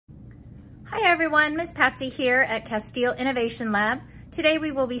Hi everyone, Ms. Patsy here at Castile Innovation Lab. Today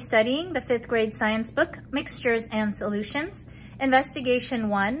we will be studying the 5th grade science book, Mixtures and Solutions, Investigation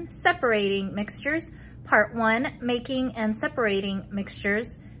 1, Separating Mixtures, Part 1, Making and Separating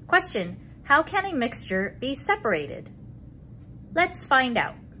Mixtures. Question, how can a mixture be separated? Let's find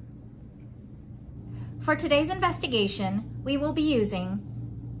out. For today's investigation, we will be using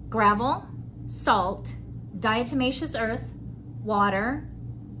gravel, salt, diatomaceous earth, water,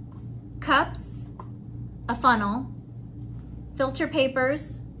 cups, a funnel, filter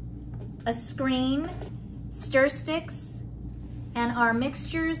papers, a screen, stir sticks, and our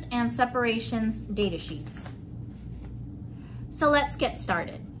mixtures and separations data sheets. So let's get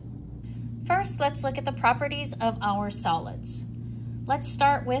started. First, let's look at the properties of our solids. Let's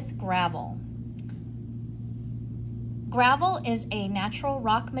start with gravel. Gravel is a natural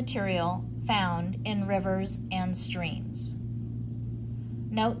rock material found in rivers and streams.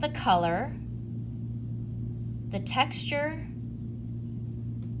 Note the color, the texture,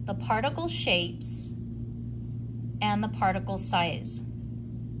 the particle shapes, and the particle size.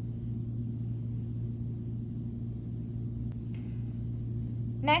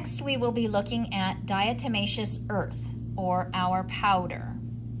 Next, we will be looking at diatomaceous earth, or our powder.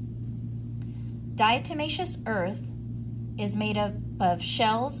 Diatomaceous earth is made up of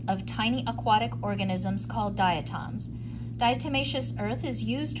shells of tiny aquatic organisms called diatoms. Diatomaceous earth is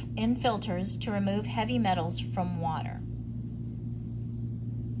used in filters to remove heavy metals from water.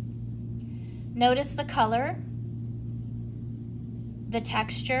 Notice the color, the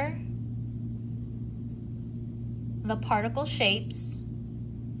texture, the particle shapes,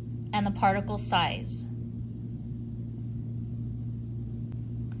 and the particle size.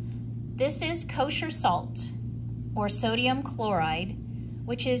 This is kosher salt, or sodium chloride,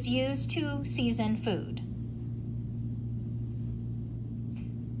 which is used to season food.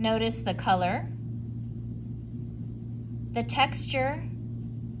 Notice the color, the texture,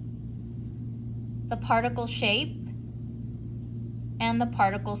 the particle shape, and the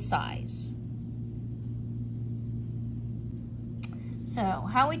particle size. So,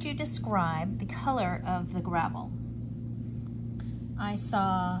 how would you describe the color of the gravel? I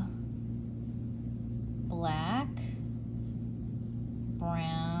saw black,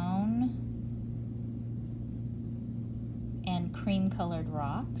 brown, and cream-colored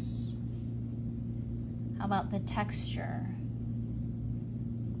rocks. How about the texture?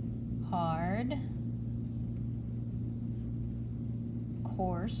 Hard,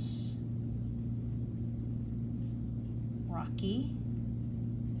 coarse, rocky.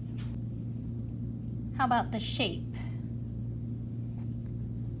 How about the shape?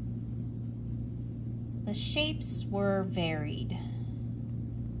 The shapes were varied.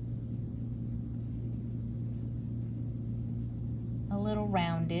 A little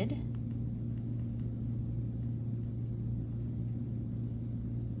rounded.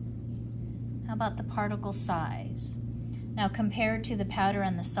 How about the particle size? Now, compared to the powder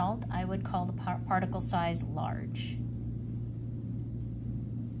and the salt, I would call the particle size large.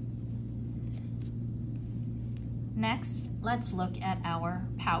 Next, let's look at our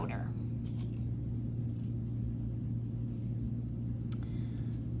powder.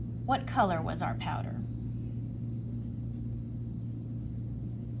 What color was our powder?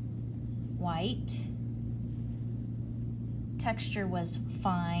 White. Texture was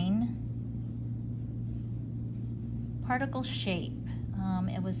fine. Particle shape,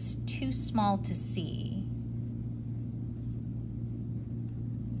 it was too small to see.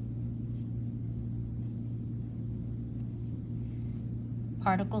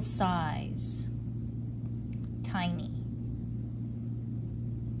 Particle size, tiny.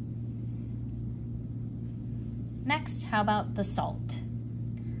 Next, how about the salt?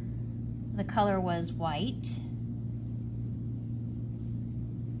 The color was white.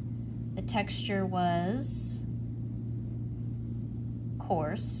 The texture was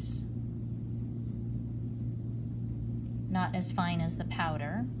coarse, not as fine as the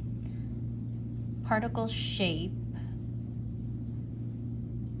powder. Particle shape,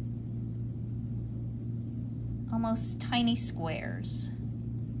 almost tiny squares.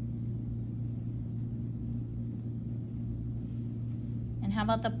 And how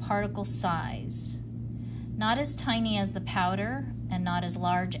about the particle size? Not as tiny as the powder and not as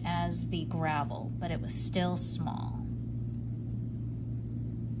large as the gravel, but it was still small.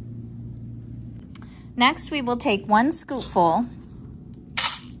 Next, we will take 1 scoopful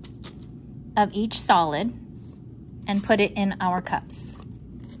of each solid and put it in our cups.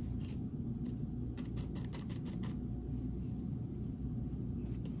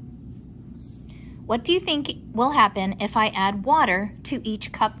 What do you think will happen if I add water to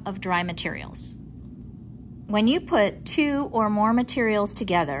each cup of dry materials? When you put 2 or more materials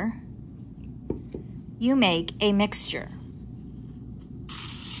together, you make a mixture.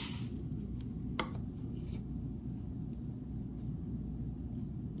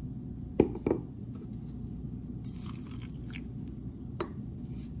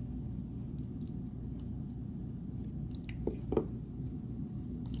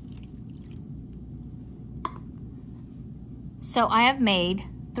 So I have made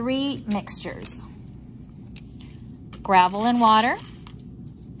 3 mixtures: gravel and water,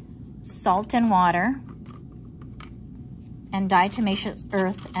 salt and water, and diatomaceous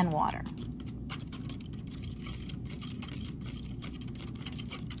earth and water.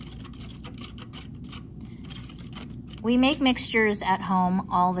 We make mixtures at home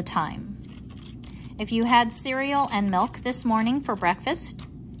all the time. If you had cereal and milk this morning for breakfast,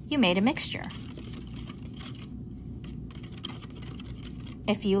 you made a mixture.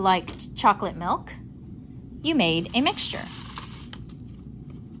 If you liked chocolate milk, you made a mixture.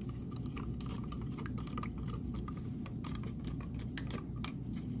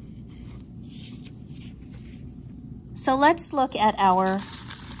 So let's look at our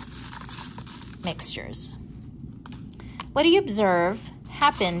mixtures. What do you observe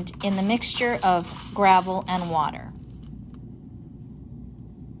happened in the mixture of gravel and water?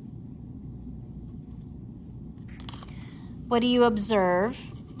 What do you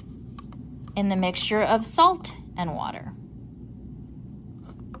observe in the mixture of salt and water?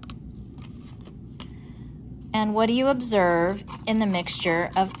 And what do you observe in the mixture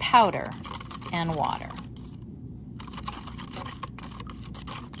of powder and water?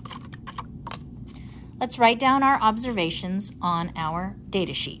 Let's write down our observations on our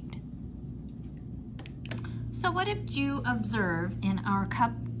data sheet. So what did you observe in our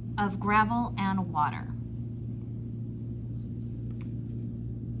cup of gravel and water?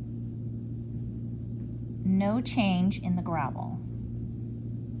 No change in the gravel.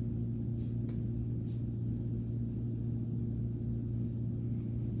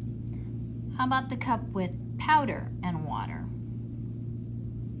 How about the cup with powder and water?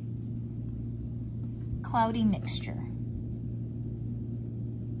 Cloudy mixture.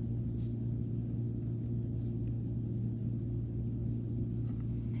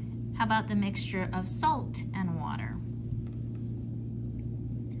 How about the mixture of salt and water?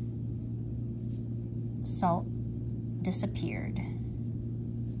 Salt disappeared.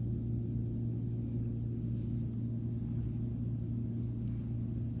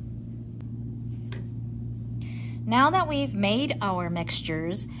 Now that we've made our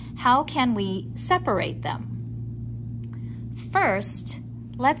mixtures, how can we separate them? First,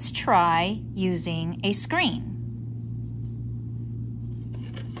 let's try using a screen.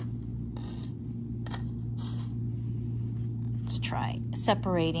 Let's try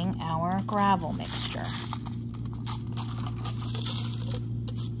separating our gravel mixture.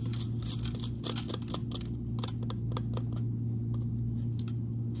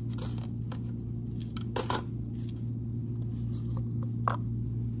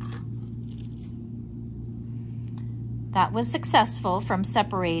 That was successful from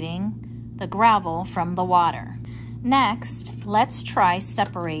separating the gravel from the water. Next, let's try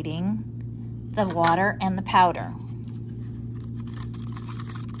separating the water and the powder.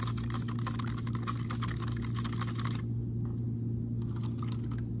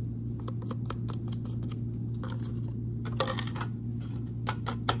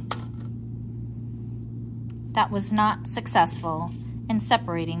 That was not successful in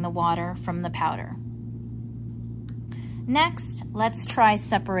separating the water from the powder. Next, let's try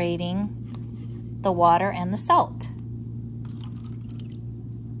separating the water and the salt.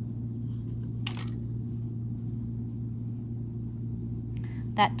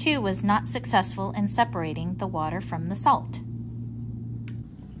 That too was not successful in separating the water from the salt.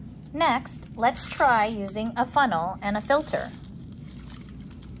 Next, let's try using a funnel and a filter.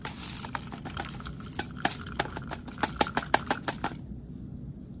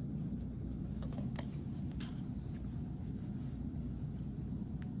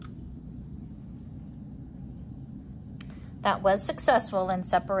 That was successful in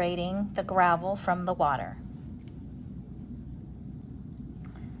separating the gravel from the water.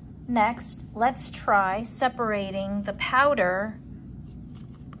 Next, let's try separating the powder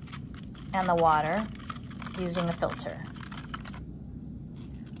and the water using a filter.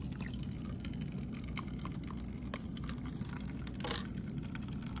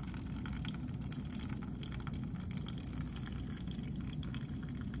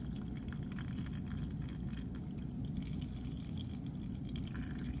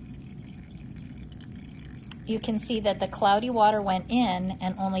 you can see that the cloudy water went in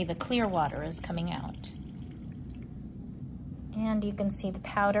and only the clear water is coming out. And you can see the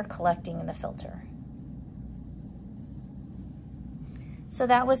powder collecting in the filter. So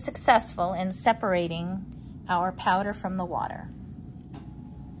that was successful in separating our powder from the water.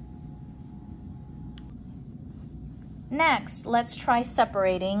 Next, let's try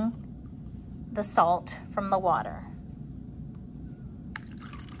separating the salt from the water.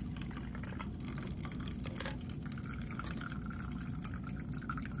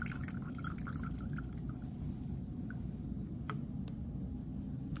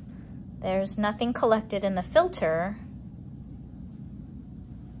 There's nothing collected in the filter,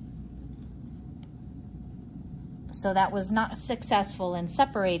 so that was not successful in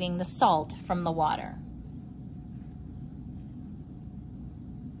separating the salt from the water.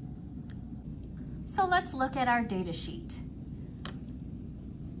 So let's look at our data sheet.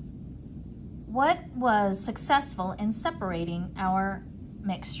 What was successful in separating our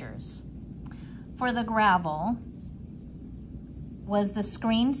mixtures? For the gravel, was the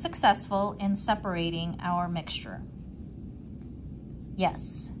screen successful in separating our mixture?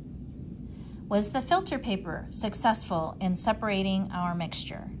 Yes. Was the filter paper successful in separating our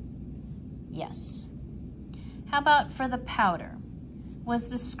mixture? Yes. How about for the powder? Was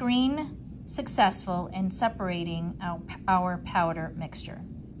the screen successful in separating our powder mixture?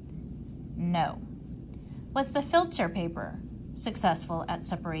 No. Was the filter paper successful at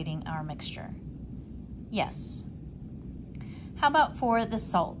separating our mixture? Yes. How about for the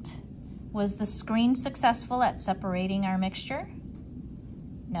salt? Was the screen successful at separating our mixture?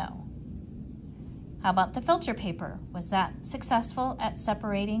 No. How about the filter paper? Was that successful at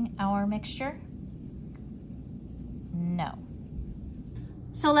separating our mixture? No.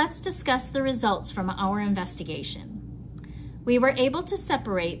 So let's discuss the results from our investigation. We were able to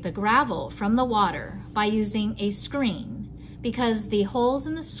separate the gravel from the water by using a screen because the holes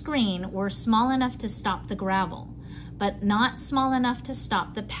in the screen were small enough to stop the gravel, but not small enough to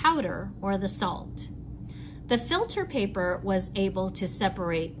stop the powder or the salt. The filter paper was able to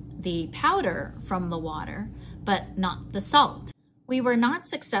separate the powder from the water, but not the salt. We were not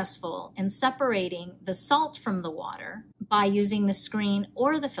successful in separating the salt from the water by using the screen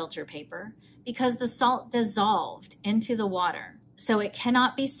or the filter paper because the salt dissolved into the water, so it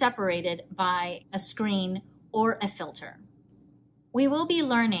cannot be separated by a screen or a filter. We will be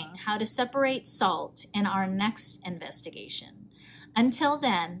learning how to separate salt in our next investigation. Until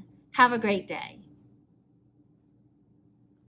then, have a great day.